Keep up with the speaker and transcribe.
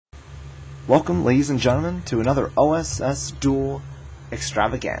Welcome, ladies and gentlemen, to another OSS duel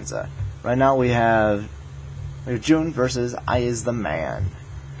extravaganza. Right now we have Zjun versus Iistheman.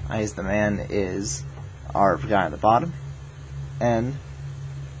 Iistheman is our guy at the bottom, and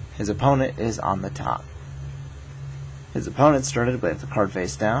his opponent is on the top. His opponent started with a card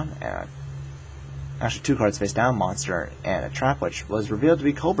face down, and actually two cards face down, monster and a trap, which was revealed to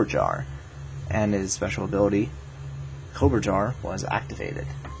be Cobra Jar, and his special ability, Cobra Jar, was activated,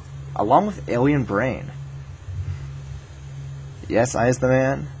 along with Alien Brain. Yes,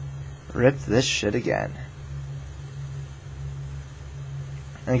 Iistheman ripped this shit again.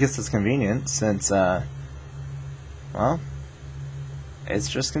 And I guess it's convenient since, well, it's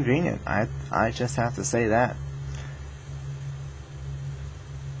just convenient. I just have to say that.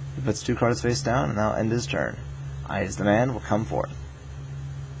 He puts two cards face down, and that'll end his turn. Iistheman will come forth.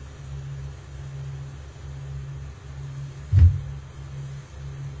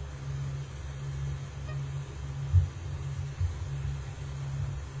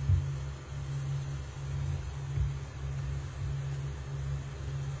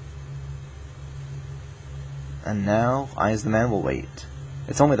 And now Iistheman will wait.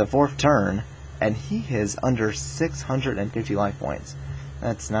 It's only the fourth turn, and he is under 650 life points.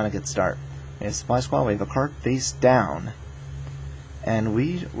 That's not a good start. We have Supply Squad, we have a card face down, and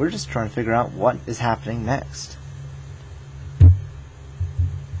we're just trying to figure out what is happening next.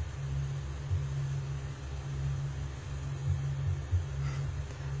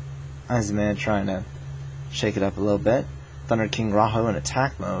 Iistheman trying to shake it up a little bit. Thunder King Raho in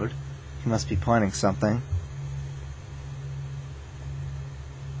attack mode. He must be planning something.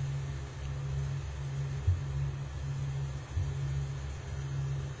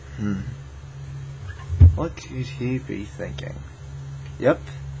 What could he be thinking? Yep,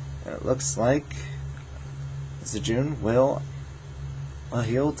 it looks like Zjun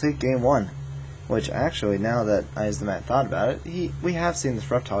he'll take game one. Which actually, now that Iistheman thought about it, we have seen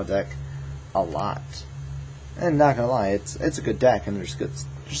this reptile deck a lot. And not gonna lie, it's a good deck, and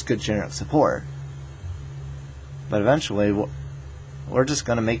there's good generic support. But eventually, we're just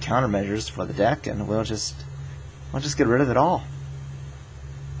gonna make countermeasures for the deck, and we'll just get rid of it all.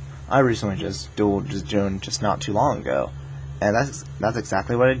 I recently just dueled Zjun just not too long ago, and that's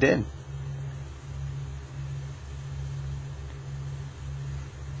exactly what I did.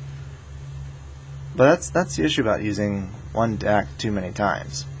 But that's the issue about using one deck too many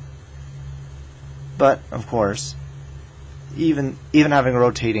times. But of course, even having a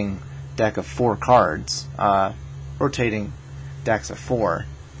rotating deck of 4 cards, rotating decks of 4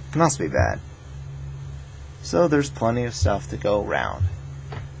 can also be bad. So there's plenty of stuff to go around.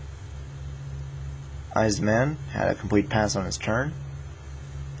 Iistheman had a complete pass on his turn,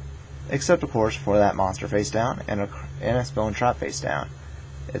 except of course for that monster face down and a spell and trap face down.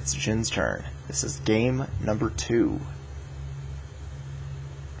 It's Zjun's turn. This is game number 2.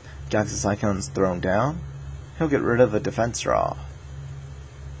 Jax's Icon's thrown down. He'll get rid of a defense draw.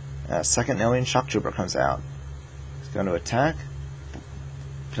 A second alien shock trooper comes out. He's going to attack.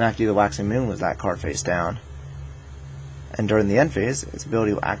 Panaki the Waxing Moon was that card face down. And during the end phase, its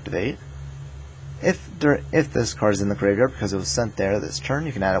ability will activate. If this card is in the graveyard because it was sent there this turn,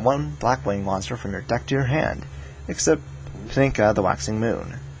 you can add 1 black wing monster from your deck to your hand, except Panaki the Waxing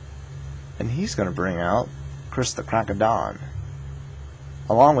Moon. And he's going to bring out Chris the Crack of Dawn,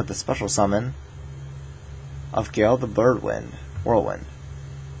 along with the special summon of Gale the Whirlwind. And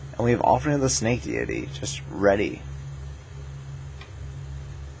we have Offering of the Snake Deity just ready.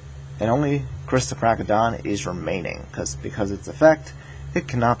 And only Chris the Crack of Dawn is remaining, because its effect, it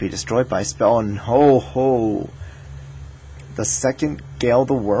cannot be destroyed by spell. And ho! The second Gale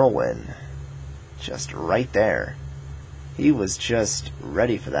the Whirlwind. Just right there. He was just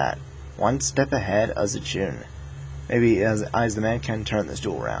ready for that. One step ahead of Zjun. Maybe Iistheman can turn this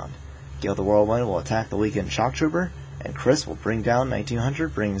duel around. Gale the Whirlwind will attack the weakened Shock Trooper, and Chris will bring down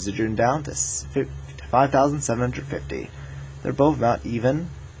 1900, bringing Zjun down to 5,750. They're both about even.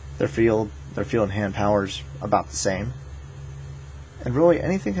 Their field and hand powers about the same. And really,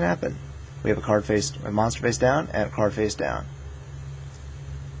 anything can happen. We have a monster face down, and a card face down.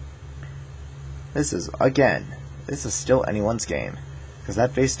 This is still anyone's game. Because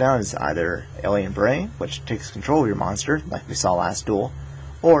that face down is either Alien Brain, which takes control of your monster, like we saw last duel,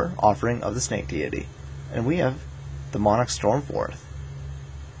 or Offering of the Snake Deity. And we have the Monarch Stormforth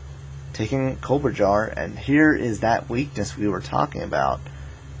taking Cobra Jar, and here is that weakness we were talking about.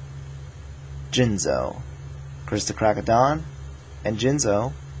 Jinzo. Chris the Crack of Dawn. And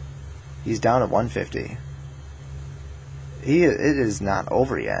Jinzo, he's down at 150. It is not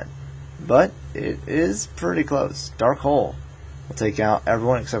over yet, but it is pretty close. Dark Hole We'll take out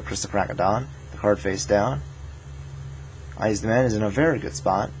everyone except Chris the Crocodon. The card face down. Iistheman is in a very good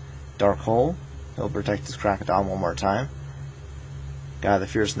spot. Dark Hole. He'll protect his Crocodon one more time. Guy the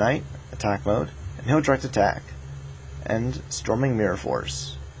Fierce Knight. Attack mode. And he'll direct attack. And Storming Mirror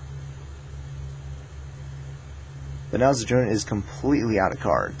Force. But now Zjun is completely out of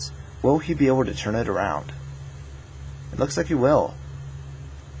cards. Will he be able to turn it around? It looks like he will.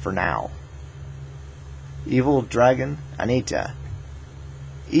 For now. Evil Dragon Anita.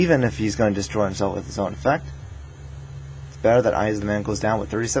 Even if he's going to destroy himself with his own effect, it's better that Iistheman goes down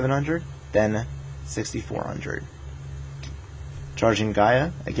with 3,700 than 6,400. Charging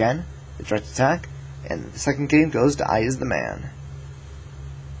Gaia again, the direct attack, and the second game goes to Iistheman.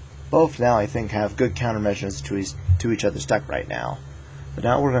 Both now I think have good countermeasures to each other's deck right now. But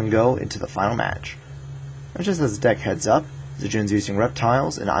now we're going to go into the final match. And just as the deck heads up, Zjun's using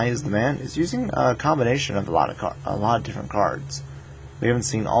reptiles, and Iistheman is using a combination of a lot of different cards. We haven't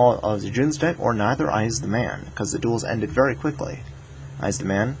seen all of Zjun's deck, or neither Iistheman, because the duels ended very quickly.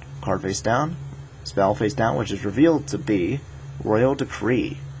 Iistheman, card face down, spell face down, which is revealed to be Royal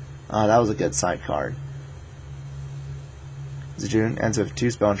Decree. That was a good side card. Zjun ends with 2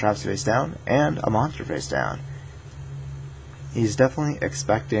 spell and traps face down, and a monster face down. He's definitely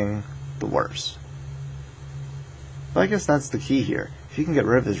expecting the worst. But I guess that's the key here. If he can get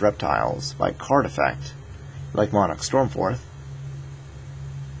rid of his reptiles by card effect, like Monarch Stormforth,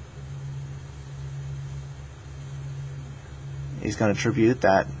 he's going to tribute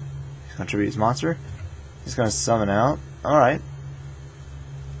that. He's going to tribute his monster. He's going to summon out. Alright.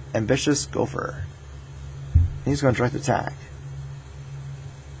 Ambitious Gopher. He's going to direct attack.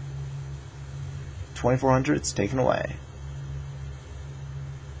 2,400, it's taken away.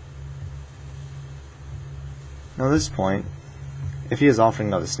 Now at this point, if he is offering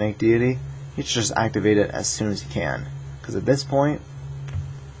another snake deity, he should just activate it as soon as he can. Because at this point,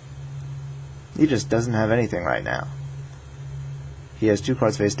 he just doesn't have anything right now. He has 2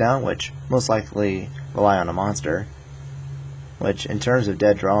 cards face down, which most likely rely on a monster. Which, in terms of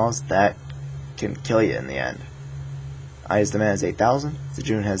dead draws, that can kill you in the end. Iistheman has 8,000,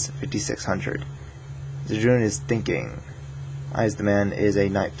 Zjun has 5,600. Zjun is thinking. Iistheman is a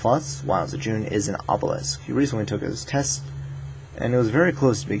Knight Plus, while Zjun is an Obelisk. He recently took his test, and it was very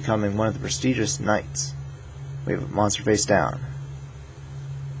close to becoming one of the prestigious Knights. We have monster face down.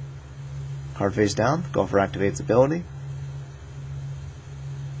 Card face down, Gopher activates ability.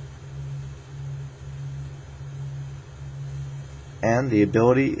 And the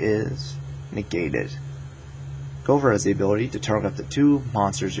ability is negated. Gopher has the ability to target up to 2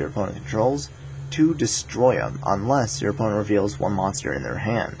 monsters your opponent controls to destroy them, unless your opponent reveals 1 monster in their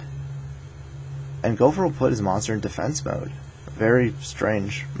hand. And Gopher will put his monster in defense mode. A very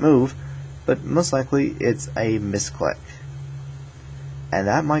strange move, but most likely it's a misclick. And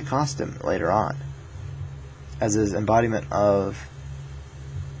that might cost him later on, as his embodiment of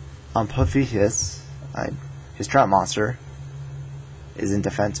Amphitheus, his trap monster, is in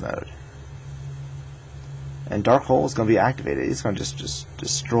defense mode. And Dark Hole is going to be activated. He's going to just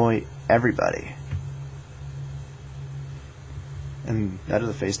destroy everybody. And that is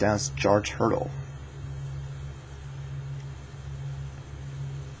the face down, Charge Hurdle.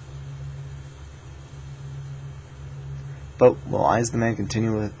 But will Iistheman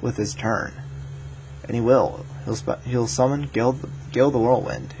continue with his turn? And he will. He'll summon Gale the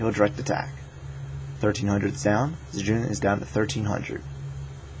Whirlwind. He'll direct attack. 1,300 is down. Zjun is down to 1,300.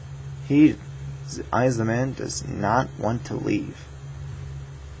 Iistheman does not want to leave.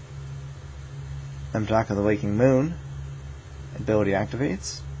 Attack of the Waking Moon. Ability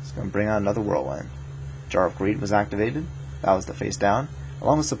activates. It's going to bring out another Whirlwind. Jar of Greed was activated. That was the face down,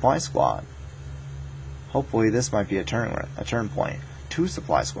 along with Supply Squad. Hopefully this might be a turn point. 2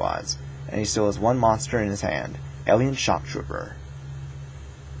 Supply Squads, and he still has 1 monster in his hand. Alien Shock Trooper.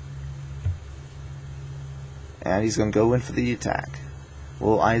 And he's going to go in for the attack.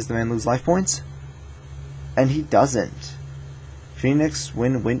 Will Iistheman lose life points? And he doesn't. Phoenix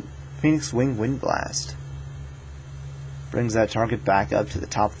Wing Wind Blast brings that target back up to the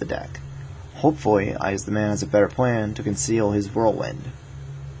top of the deck. Hopefully, Iistheman has a better plan to conceal his Whirlwind.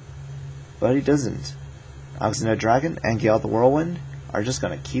 But he doesn't. Oxened Dragon and Gale the Whirlwind are just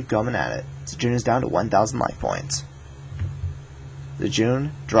going to keep coming at it. Zjun is down to 1,000 life points.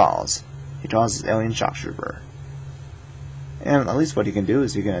 Zjun draws. He draws his Alien Shock Trooper. And at least what he can do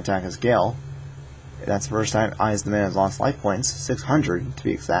is he can attack his Gale. That's the first time Iistheman has lost life points, 600 to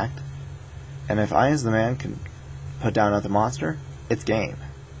be exact. And if Iistheman can put down another monster, it's game.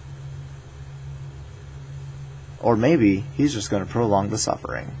 Or maybe he's just going to prolong the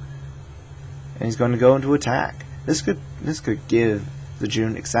suffering. And he's going to go into attack. This could give the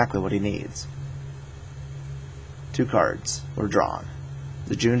Zjun exactly what he needs. 2 cards were drawn.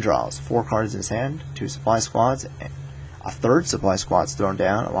 The Zjun draws 4 cards in his hand, 2 supply squads, and a 3rd supply squad's thrown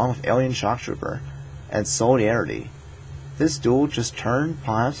down, along with Alien Shock Trooper and Solidarity. This duel just turned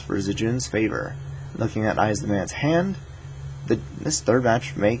perhaps for Zjun's favor. Looking at Iistheman's hand, this 3rd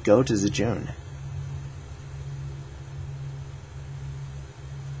match may go to Zjun.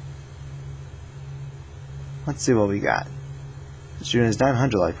 Let's see what we got. Zjun has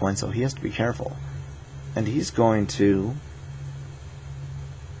 900 life points, so he has to be careful. And he's going to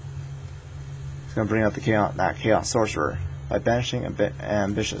bring out that Chaos Sorcerer by banishing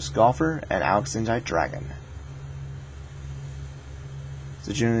Ambitious Golfer and Alexandrite Dragon.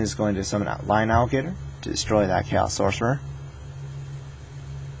 Zjun is going to summon out Lion Alligator to destroy that Chaos Sorcerer.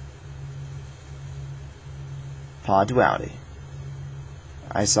 Pod Duality.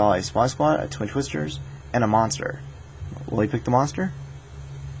 I saw a Supply Squad, a Twin Twisters, and a monster. Will he pick the monster?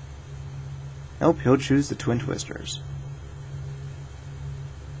 Nope, he'll choose the Twin Twisters.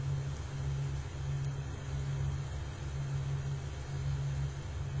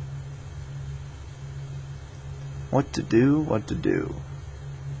 What to do, what to do.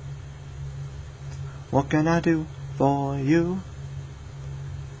 What can I do for you?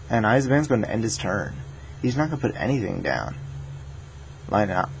 And Iistheman's going to end his turn. He's not going to put anything down.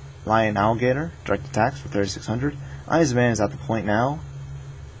 Lion Alligator, direct attacks for 3600. Iistheman is at the point now.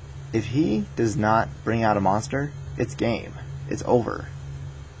 If he does not bring out a monster, it's game. It's over.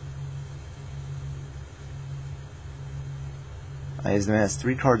 Iistheman has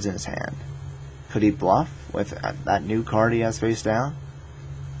 3 cards in his hand. Could he bluff with that new card he has face down?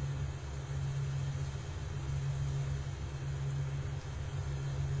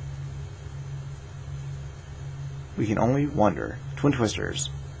 We can only wonder. Twin Twisters.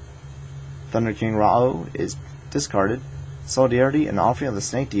 Thunder King Ra'o is discarded. Solidarity and Offering of the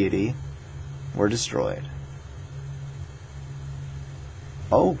Snake Deity were destroyed.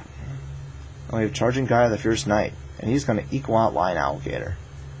 Oh! And we have Charging Gaia the Fierce Knight, and he's going to equal out Lion Alligator.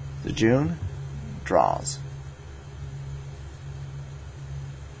 Zjun draws.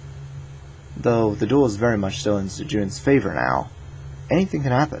 Though the duel is very much still in Zjun's favor now, anything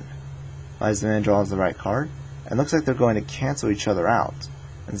can happen. Iistheman draws the right card, and looks like they're going to cancel each other out,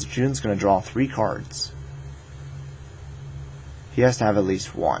 and Zjun's going to draw 3 cards. He has to have at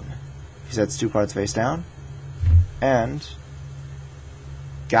least 1. He sets 2 cards face down, and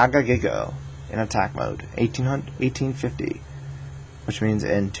Gaga Gigo in attack mode, 1850, which means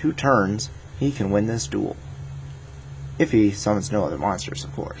in 2 turns he can win this duel. If he summons no other monsters,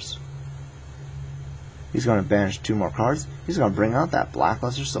 of course. He's going to banish 2 more cards. He's going to bring out that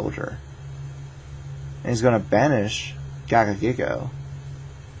Blackluster Soldier. And he's going to banish Gaga Gigo.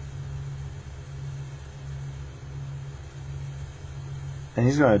 And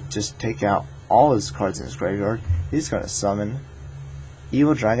he's going to just take out all his cards in his graveyard. He's going to summon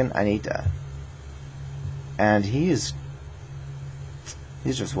Evil Dragon Anita. And he's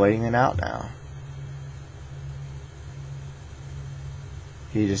just waiting it out now.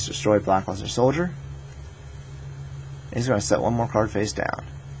 He just destroyed Blackluster Soldier. He's going to set 1 more card face down.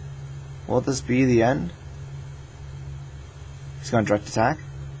 Will this be the end? He's going to direct attack.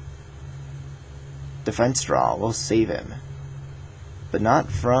 Defense draw will save him. But not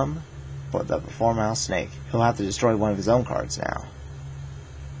from the 4-mile snake. He'll have to destroy one of his own cards now.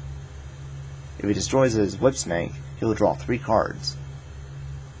 If he destroys his whip snake, he'll draw 3 cards.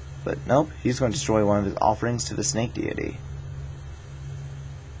 But nope, he's going to destroy one of his offerings to the snake deity.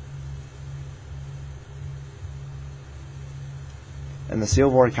 And the Seal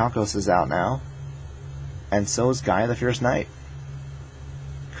Board Calcos is out now. And so is Gaia the Fierce Knight.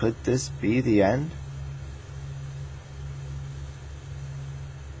 Could this be the end?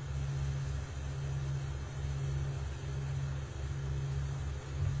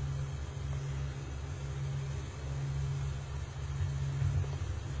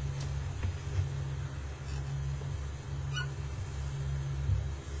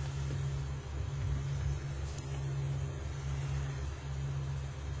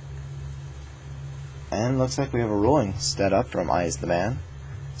 And looks like we have a ruling set up from Iistheman,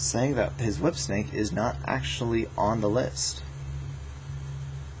 saying that his whip snake is not actually on the list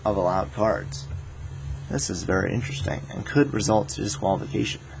of allowed cards. This is very interesting and could result to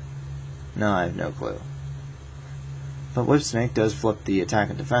disqualification. No, I have no clue. But whip snake does flip the attack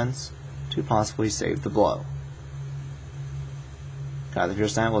and defense to possibly save the blow. Gaia the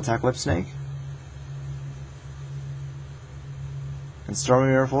Fierce Knight will attack whip snake, and Stormy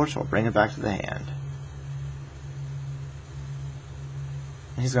Mirror Force will bring it back to the hand.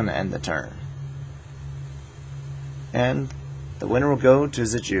 He's going to end the turn. And the winner will go to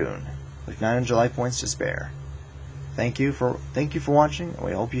Zjun with 900 life points to spare. Thank you for watching, and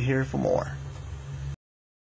we hope you're here for more.